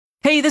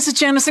Hey, this is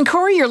Janice and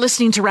Corey. You're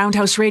listening to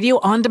Roundhouse Radio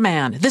On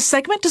Demand. This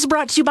segment is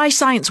brought to you by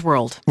Science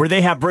World, where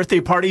they have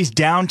birthday parties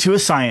down to a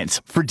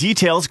science. For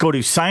details, go to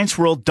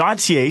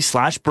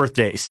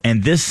scienceworld.ca/birthdays.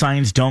 And this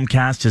Science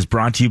Domecast is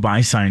brought to you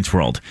by Science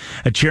World,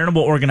 a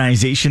charitable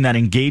organization that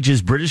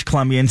engages British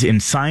Columbians in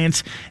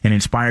science and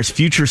inspires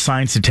future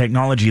science and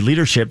technology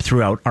leadership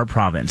throughout our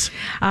province.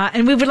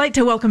 And we would like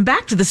to welcome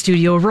back to the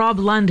studio Rob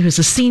Lunde, who's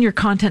a senior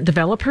content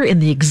developer in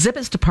the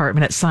exhibits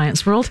department at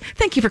Science World.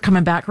 Thank you for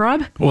coming back,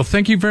 Rob. Well,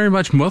 thank you very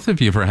much, both of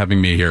you, for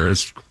having me here.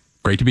 It's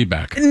great to be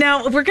back.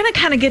 Now, we're going to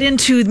kind of get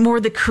into more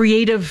the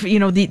creative,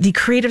 the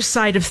creative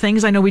side of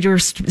things. I know we were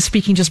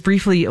speaking just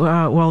briefly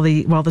while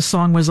the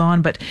song was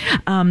on, but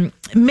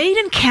Made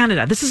in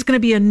Canada, this is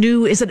going to be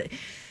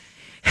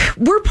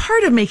we're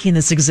part of making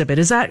this exhibit.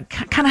 Is that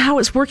kind of how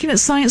it's working at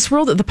Science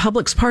World, that the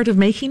public's part of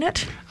making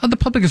it? The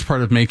public is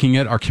part of making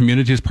it. Our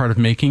community is part of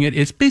making it.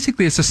 It's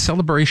a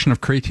celebration of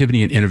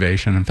creativity and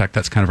innovation. In fact,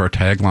 that's kind of our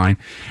tagline.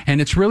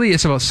 And it's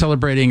about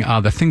celebrating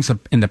the things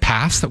in the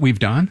past that we've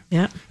done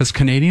as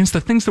Canadians, the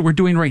things that we're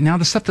doing right now,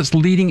 the stuff that's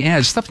leading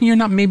edge, stuff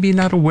you're maybe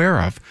not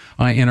aware of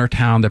in our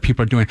town that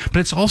people are doing. But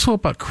it's also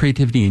about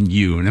creativity in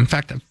you. And in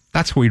fact,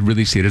 that's what we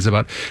really see it is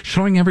about,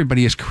 showing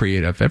everybody is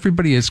creative.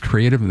 Everybody is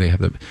creative, and they have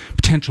the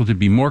potential to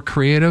be more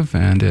creative.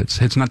 And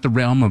it's not the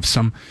realm of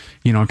some,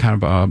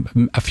 kind of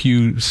a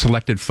few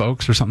selected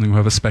folks or something who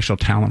have a special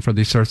talent for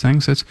these sort of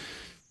things.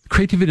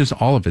 Creativity is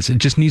all of us. It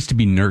just needs to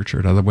be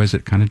nurtured. Otherwise,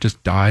 it kind of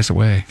just dies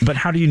away. But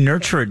how do you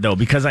nurture it, though?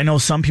 Because I know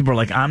some people are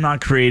like, I'm not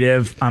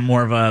creative. I'm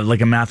more of a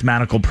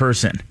mathematical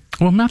person.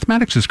 Well,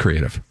 mathematics is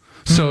creative.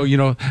 So,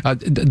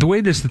 the way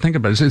it is to think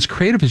about it is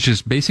creative is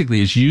just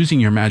basically is using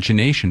your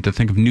imagination to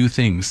think of new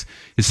things.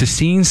 It's to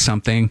seeing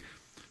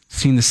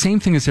the same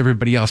thing as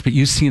everybody else, but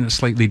you see it in a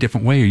slightly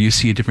different way, or you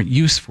see a different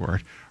use for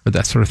it, or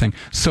that sort of thing.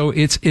 So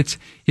it's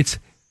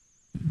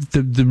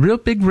the real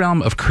big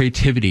realm of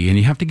creativity, and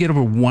you have to get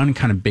over one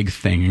kind of big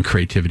thing in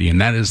creativity,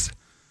 and that is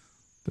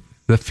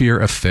the fear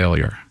of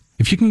failure.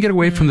 If you can get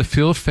away from the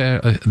fear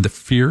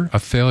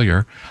of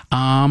failure,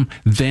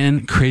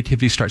 then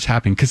creativity starts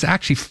happening. Because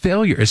actually,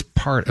 failure is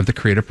part of the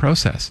creative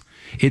process.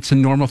 It's a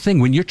normal thing.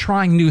 When you're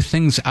trying new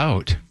things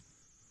out,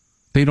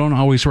 they don't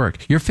always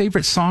work. Your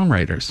favorite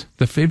songwriters,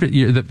 your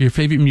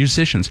favorite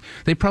musicians,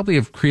 they probably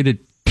have created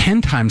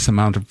 10 times the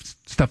amount of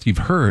stuff you've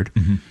heard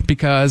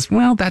because,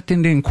 that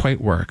didn't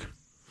quite work.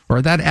 Or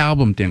that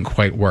album didn't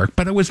quite work,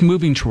 but it was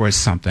moving towards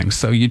something.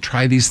 So you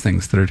try these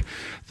things that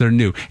are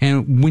new.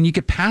 And when you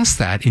get past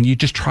that and you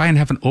just try and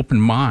have an open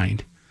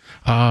mind,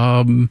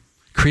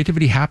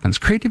 creativity happens.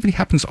 Creativity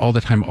happens all the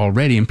time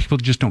already, and people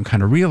just don't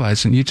kind of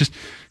realize. And you just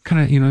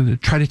kind of,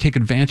 try to take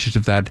advantage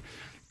of that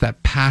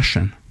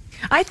passion.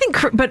 I think,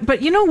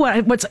 but you know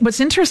what? What's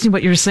interesting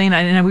what you're saying,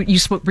 and you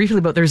spoke briefly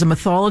about there's a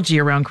mythology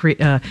around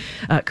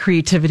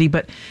creativity,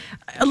 but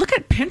look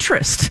at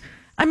Pinterest.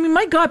 I mean,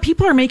 my God,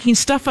 people are making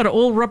stuff out of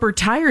old rubber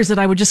tires that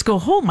I would just go,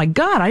 oh my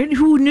God,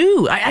 who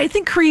knew? I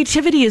think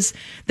creativity is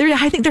there.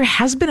 I think there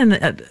has been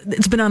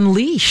it's been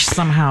unleashed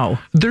somehow.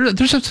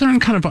 There's a certain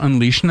kind of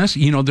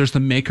unleashedness. There's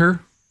the maker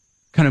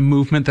kind of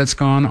movement that's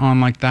gone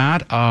on like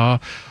that.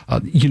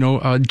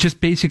 Just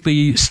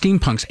basically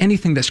steampunks,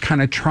 anything that's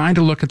kind of trying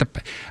to look at the,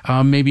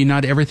 maybe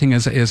not everything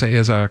as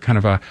a kind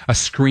of a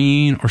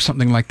screen or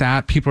something like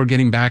that. People are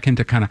getting back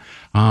into kind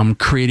of,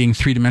 creating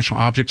three-dimensional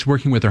objects,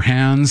 working with their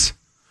hands.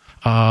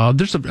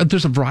 There's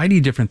a variety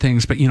of different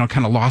things, but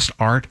kind of lost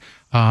art,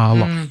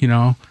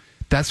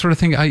 that sort of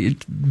thing.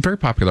 It's very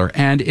popular,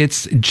 and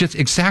it's just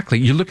exactly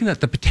you're looking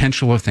at the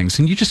potential of things,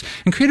 and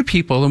creative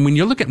people. And when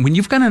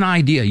you've got an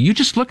idea, you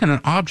just look at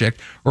an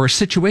object or a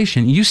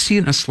situation, you see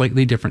it in a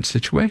slightly different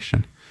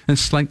situation, and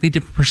a slightly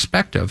different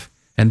perspective,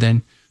 and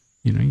then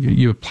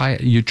you apply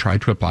it. You try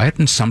to apply it,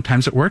 and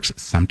sometimes it works,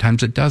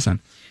 sometimes it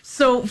doesn't.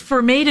 So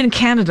for Made in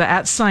Canada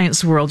at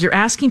Science World, you're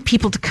asking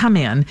people to come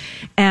in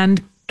and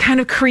kind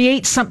of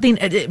create something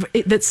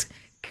that's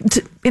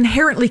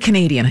inherently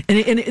Canadian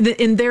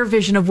in their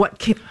vision of what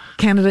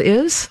Canada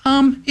is?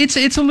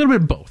 It's a little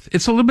bit of both.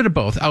 It's a little bit of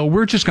both.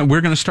 We're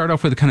going to start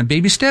off with the kind of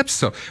baby steps.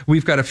 So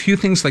we've got a few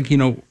things like,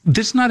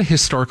 this is not a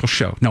historical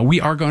show. No,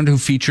 we are going to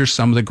feature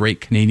some of the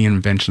great Canadian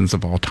inventions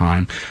of all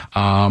time.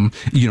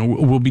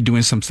 We'll be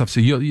doing some stuff.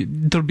 So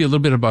there'll be a little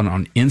bit about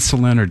on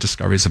insulin or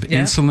discoveries of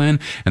insulin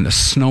and the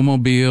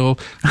snowmobile.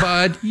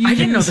 But I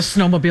didn't know the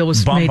snowmobile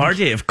was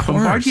Bombardier, made. Of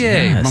course.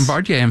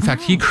 Bombardier. In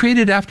fact, he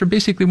created after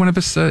basically one of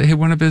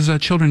his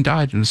children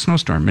died in a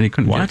snowstorm, and he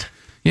couldn't. What?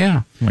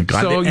 Yeah. Oh my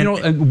God. So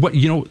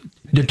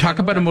to talk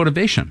about a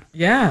motivation.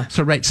 Yeah.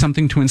 So write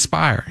something to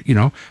inspire.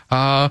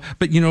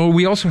 But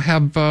we also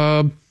have.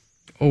 I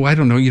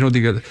don't know.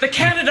 The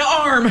Canada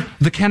Arm.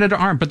 The Canada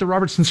Arm, but the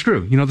Robertson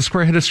screw. The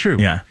square-headed screw.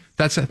 Yeah.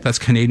 That's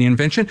Canadian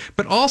invention.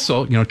 But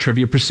also,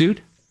 Trivia Pursuit,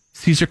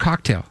 Caesar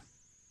cocktail.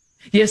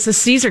 Yes, the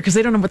Caesar, because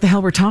they don't know what the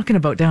hell we're talking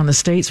about down in the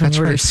States. That's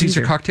right,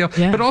 Caesar cocktail.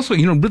 Yeah. But also,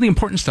 really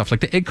important stuff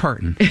like the egg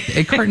carton. The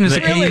egg carton is a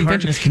Canadian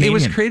invention. It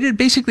was created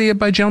basically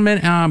by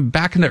gentlemen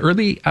back in the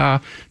early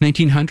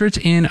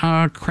 1900s in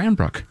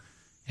Cranbrook.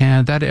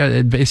 And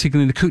that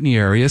basically in the Kootenay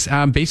areas,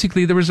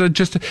 basically there was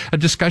just a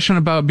discussion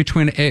about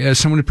between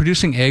someone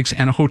producing eggs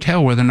and a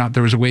hotel whether or not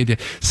there was a way to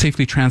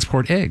safely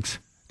transport eggs.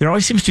 There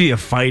always seems to be a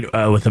fight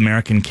with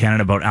America and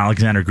Canada about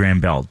Alexander Graham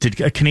Bell. Did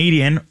a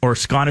Canadian or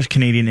Scottish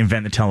Canadian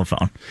invent the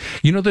telephone?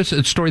 You know, there's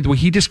a story, the way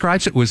he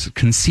describes it was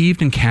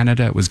conceived in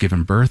Canada, it was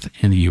given birth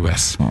in the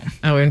U.S.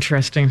 Oh,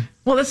 interesting.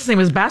 Well, that's the same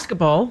as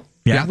basketball.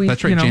 Yeah,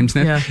 that's right, James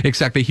Naismith. Yeah.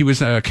 Exactly. He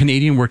was a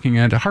Canadian working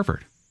at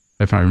Harvard,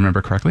 if I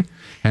remember correctly.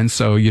 And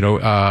so,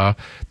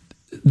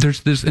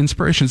 there's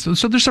inspirations.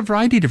 So there's a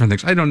variety of different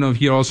things. I don't know if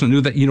you also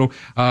knew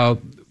that,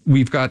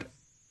 we've got,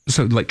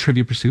 like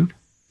Trivia Pursuit,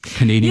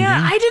 Canadian game.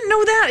 I didn't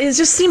know that. It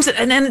just seems,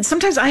 and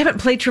sometimes I haven't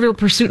played Trivial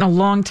Pursuit in a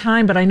long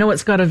time, but I know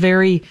it's got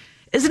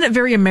isn't it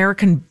very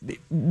American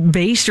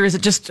based, or is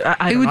it just,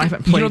 I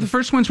haven't played. The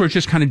first ones were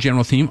just kind of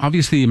general theme.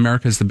 Obviously,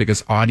 America is the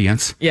biggest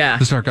audience. Yeah.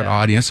 The target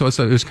audience. So it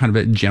was kind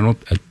of a general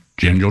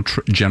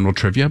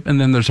trivia, and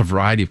then there's a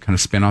variety of kind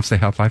of spin-offs they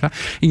have like that.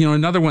 And,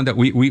 another one that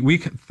we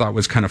thought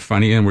was kind of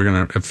funny, and we're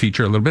going to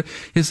feature a little bit,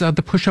 is the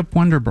push-up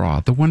Wonder Bra.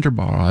 The Wonder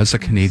Bra is a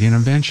Canadian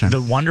invention.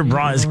 The Wonder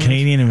Bra is a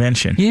Canadian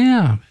invention.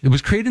 Yeah, it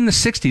was created in the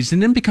 60s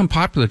and didn't become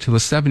popular till the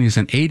 70s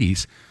and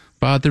 80s.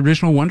 But the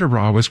original Wonder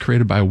Bra was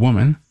created by a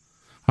woman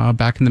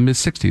back in the mid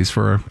 60s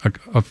for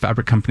a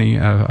fabric company,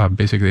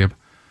 basically a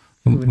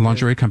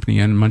lingerie company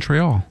in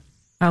Montreal.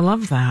 I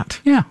love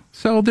that. Yeah.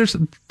 So there's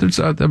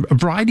a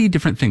variety of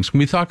different things. When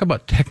we talk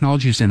about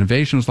technologies,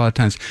 innovations, a lot of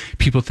times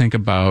people think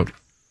about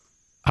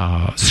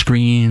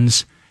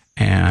screens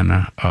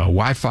and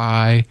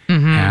Wi-Fi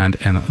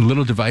and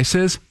little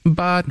devices,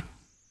 but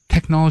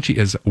technology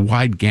is a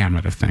wide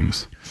gamut of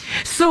things.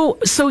 So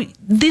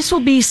this will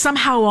be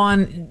somehow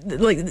on,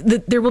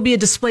 there will be a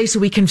display so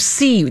we can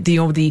see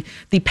the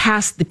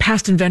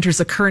past inventors,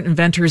 the current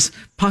inventors,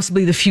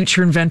 possibly the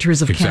future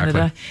inventors of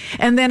Canada.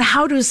 And then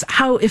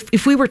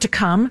if we were to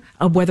come,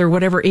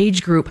 whatever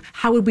age group,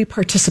 how would we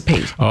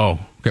participate? Oh,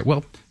 okay.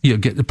 Well, you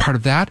get a part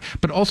of that,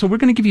 but also we're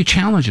going to give you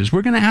challenges.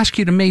 We're going to ask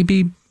you to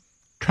maybe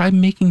try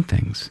making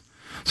things.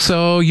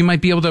 So you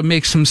might be able to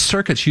make some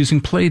circuits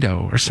using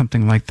Play-Doh or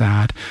something like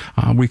that.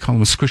 We call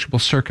them squishable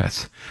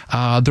circuits.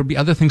 There'll be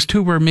other things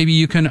too where maybe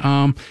you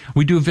can,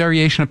 we do a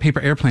variation of paper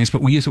airplanes,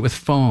 but we use it with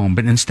foam.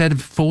 But instead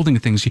of folding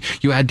things,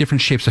 you add different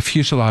shapes of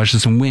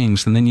fuselages and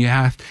wings. And then you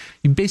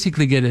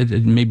basically get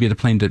maybe the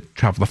plane to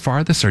travel the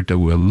farthest or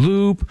do a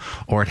loop,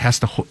 or it has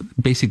to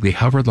basically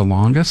hover the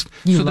longest.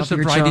 So there's a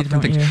variety of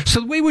different things.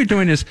 So the way we're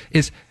doing is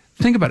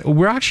think about it.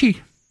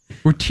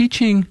 We're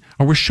teaching,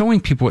 or we're showing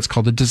people what's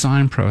called a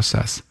design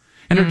process.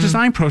 And our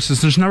design process,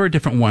 there's a number of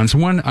different ones.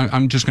 One,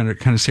 I'm just going to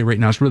kind of say right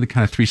now, is really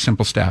kind of 3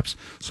 simple steps.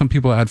 Some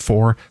people add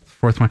 4,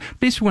 fourth one.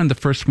 Basically, the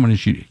first one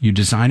is you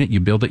design it, you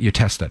build it, you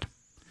test it.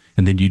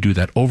 And then you do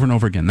that over and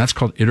over again. That's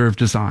called iterative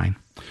design.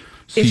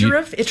 So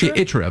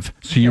iterative.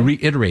 So you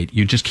reiterate.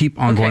 You just keep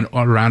on going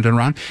around and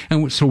around.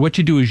 And so what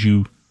you do is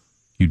you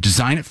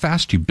design it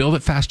fast, you build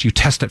it fast, you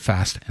test it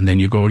fast, and then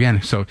you go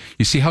again. So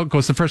you see how it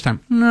goes the first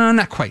time. No,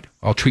 not quite.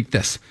 I'll tweak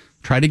this.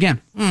 Try it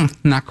again.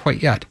 Not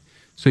quite yet.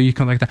 So you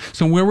can like that.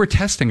 So where we're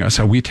testing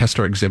so we test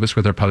our exhibits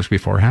with our publics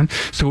beforehand.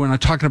 So when I'm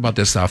talking about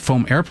this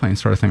foam airplane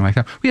sort of thing like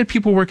that, we had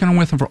people working on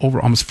with them for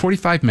over almost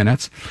 45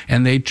 minutes,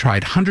 and they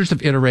tried hundreds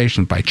of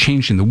iterations by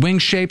changing the wing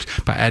shapes,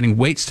 by adding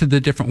weights to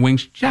the different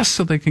wings, just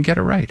so they can get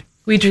it right.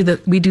 We do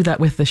that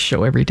with this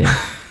show every day.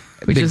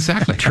 We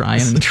exactly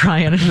just try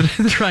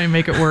and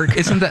make it work.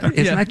 Isn't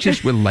that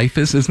just what life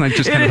is? Isn't that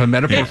just kind of a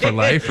metaphor for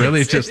life? Really,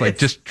 it's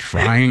just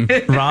trying.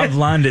 Rob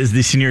Lunde is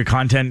the senior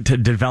content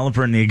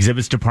developer in the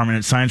exhibits department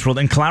at Science World,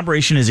 and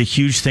collaboration is a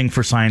huge thing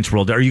for Science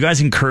World. Are you guys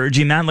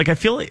encouraging that? I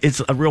feel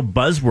it's a real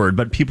buzzword,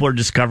 but people are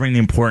discovering the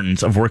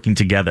importance of working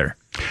together.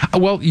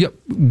 Well, yeah,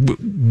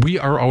 we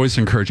are always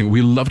encouraging.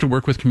 We love to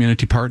work with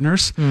community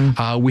partners.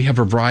 We have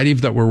a variety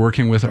that we're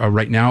working with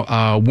right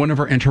now. One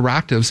of our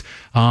interactives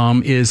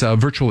is a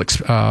virtual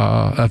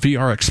a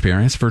VR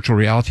experience, virtual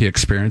reality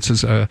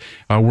experiences.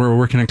 We're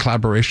working in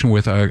collaboration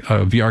with a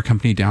VR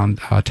company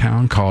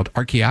downtown called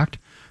Archiact,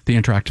 the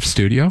interactive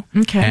studio.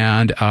 Okay.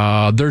 And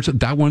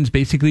that one's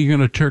basically going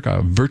to take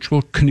a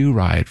virtual canoe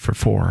ride for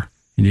 4.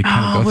 And you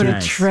kind of go through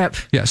a trip.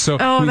 Yeah, so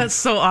that's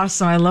so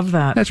awesome. I love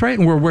that. That's right.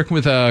 And we're working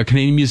with a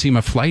Canadian Museum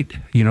of Flight.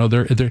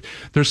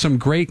 There's some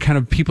great kind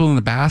of people in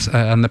the past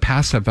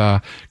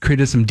have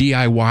created some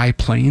DIY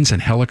planes and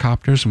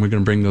helicopters, and we're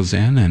going to bring those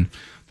in. And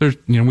there's,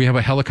 we have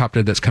a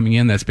helicopter that's coming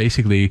in that's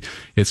basically,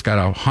 it's got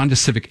a Honda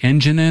Civic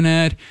engine in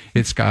it.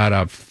 It's got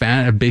a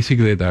fan,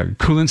 basically the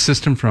coolant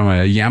system from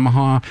a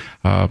Yamaha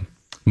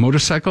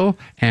motorcycle,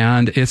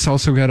 and it's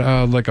also got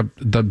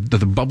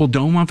the bubble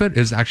dome of it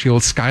is actually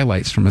old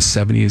skylights from a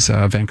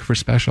 70s Vancouver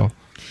special.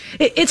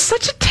 It's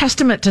such a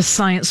testament to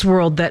Science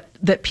World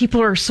that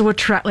people are so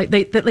attracted,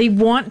 like they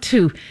want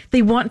to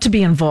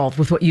be involved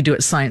with what you do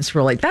at Science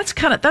World. Like that's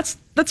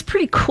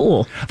pretty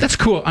cool. That's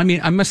cool. I mean,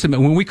 I must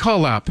admit, when we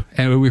call up,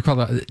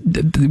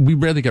 we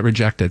rarely get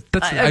rejected.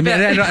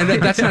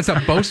 That's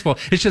not boastful.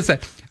 It's just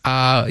that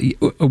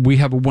we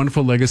have a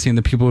wonderful legacy, and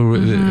the people who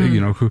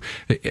who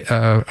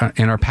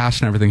in our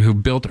past and everything who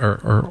built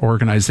our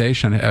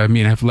organization, I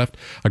mean, have left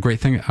a great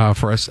thing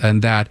for us,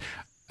 and that.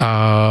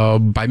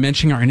 By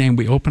mentioning our name,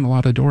 we open a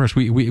lot of doors.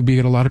 We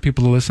get a lot of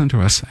people to listen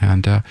to us.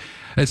 And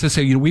as I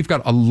say, we've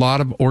got a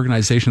lot of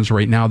organizations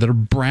right now that are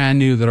brand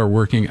new that are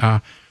working,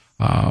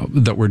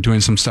 that we're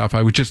doing some stuff.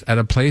 I was just at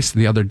a place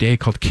the other day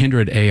called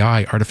Kindred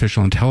AI,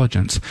 Artificial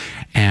Intelligence,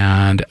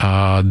 and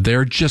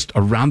they're just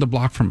around the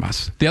block from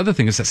us. The other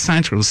thing is that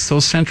Science World is so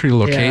centrally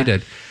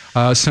located,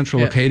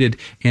 located,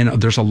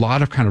 and there's a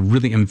lot of kind of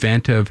really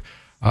inventive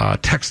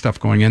tech stuff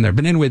going in there.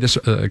 But anyway, this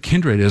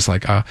Kindred is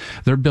like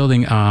they're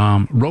building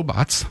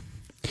robots,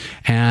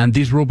 and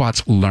these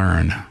robots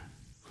learn.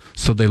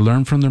 So they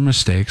learn from their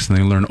mistakes, and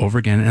they learn over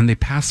again, and they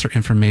pass their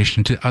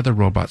information to other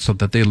robots so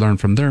that they learn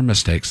from their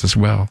mistakes as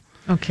well.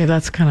 Okay,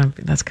 that's kind of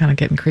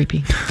getting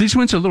creepy. These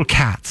ones are little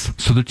cats,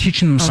 so they're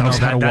teaching themselves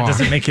how to walk. That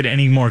doesn't make it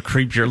any more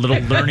creepier. Little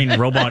learning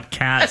robot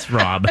cats,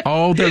 Rob.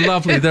 Oh, they're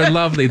lovely. They're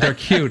lovely. They're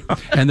cute,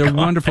 and they're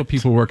wonderful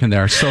people working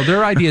there. So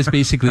their idea is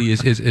basically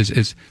they're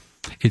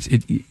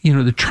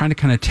trying to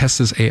kind of test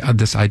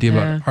this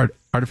idea about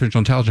artificial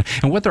intelligence,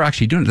 and what they're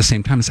actually doing at the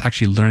same time is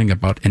actually learning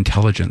about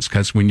intelligence.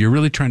 Because when you're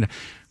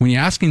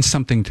asking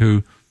something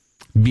to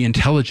be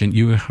intelligent,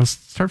 you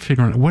start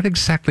figuring out what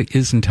exactly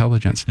is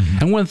intelligence. Mm-hmm.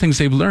 And one of the things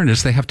they've learned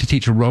is they have to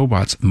teach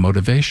robots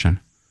motivation,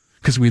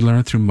 because we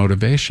learn through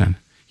motivation.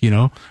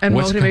 And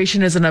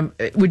motivation is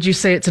would you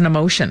say it's an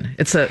emotion?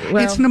 It's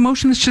an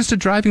emotion. It's just a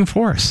driving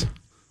force.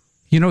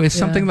 It's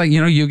something like,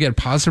 you get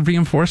positive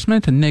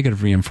reinforcement and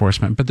negative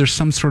reinforcement, but there's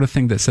some sort of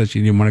thing that says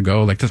you want to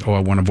go like this. Oh,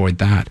 I want to avoid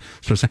that.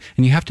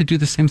 And you have to do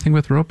the same thing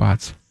with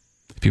robots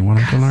if you want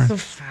them to learn. So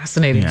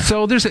fascinating. Yeah.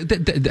 So there's,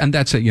 and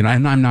that's it, and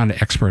I'm not an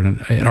expert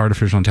in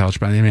artificial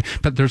intelligence,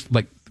 but there's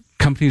like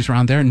companies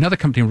around there. Another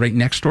company right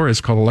next door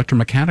is called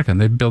Electromechanica, and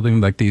they're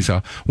building like these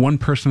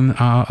one-person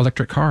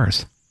electric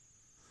cars.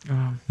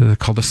 Oh. They're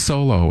called a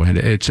Solo, and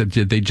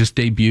they just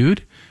debuted.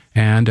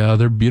 And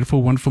they're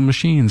beautiful, wonderful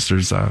machines.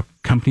 There's a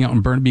company out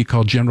in Burnaby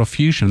called General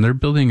Fusion. They're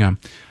building a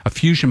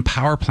fusion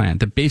power plant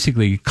that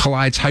basically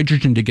collides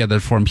hydrogen together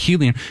to form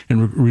helium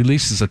and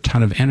releases a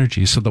ton of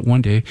energy, so that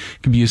one day it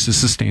can be used as a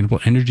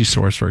sustainable energy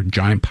source for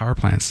giant power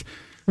plants.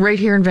 Right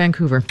here in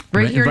Vancouver.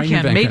 Right here in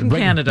Canada. Made in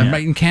Canada.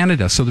 Right in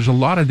Canada. So there's a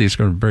lot of these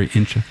that are very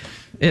interesting.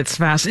 It's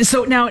fascinating.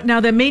 So now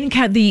the Made in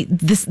Canada,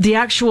 the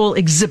actual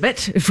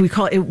exhibit, if we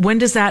call it, when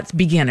does that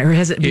begin, or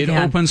has it begun?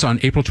 It opens on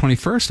April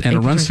 21st, and it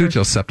runs through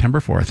till September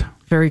 4th.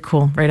 Very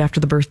cool. Right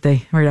after the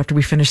birthday, right after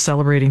we finish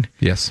celebrating.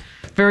 Yes.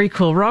 Very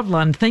cool. Rob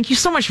Lunde, thank you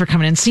so much for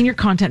coming in. Senior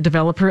Content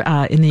Developer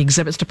in the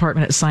Exhibits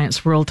Department at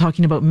Science World,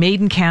 talking about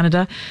Made in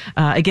Canada.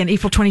 Again,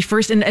 April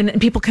 21st. And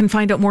people can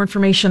find out more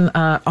information,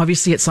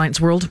 obviously, at Science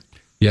World.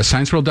 Yes,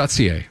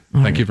 scienceworld.ca.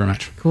 Thank you very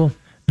much. Cool.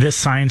 This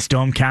Science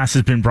Domecast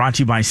has been brought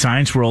to you by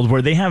Science World,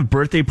 where they have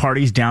birthday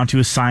parties down to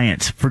a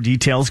science. For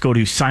details, go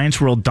to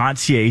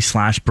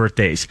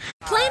scienceworld.ca/birthdays.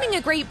 Planning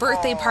a great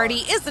birthday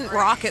party isn't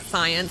rocket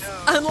science,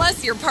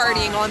 unless you're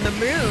partying on the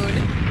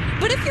moon.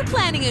 But if you're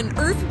planning an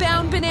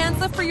earthbound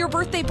bonanza for your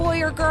birthday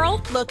boy or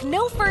girl, look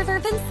no further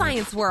than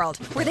Science World,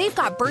 where they've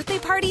got birthday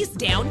parties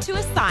down to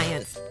a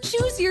science.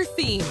 Choose your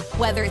theme.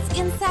 Whether it's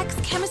insects,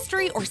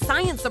 chemistry, or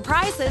science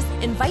surprises,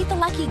 invite the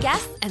lucky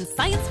guests and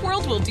Science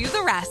World will do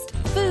the rest.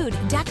 Food,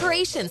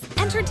 decorations,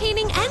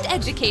 entertaining, and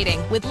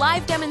educating with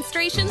live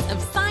demonstrations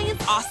of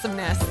science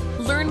awesomeness.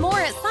 Learn more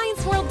at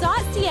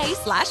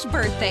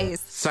scienceworld.ca/birthdays.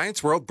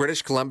 Science World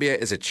British Columbia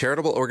is a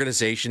charitable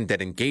organization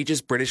that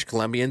engages British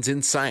Columbians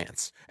in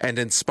science and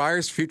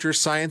inspires future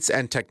science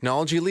and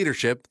technology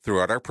leadership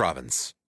throughout our province.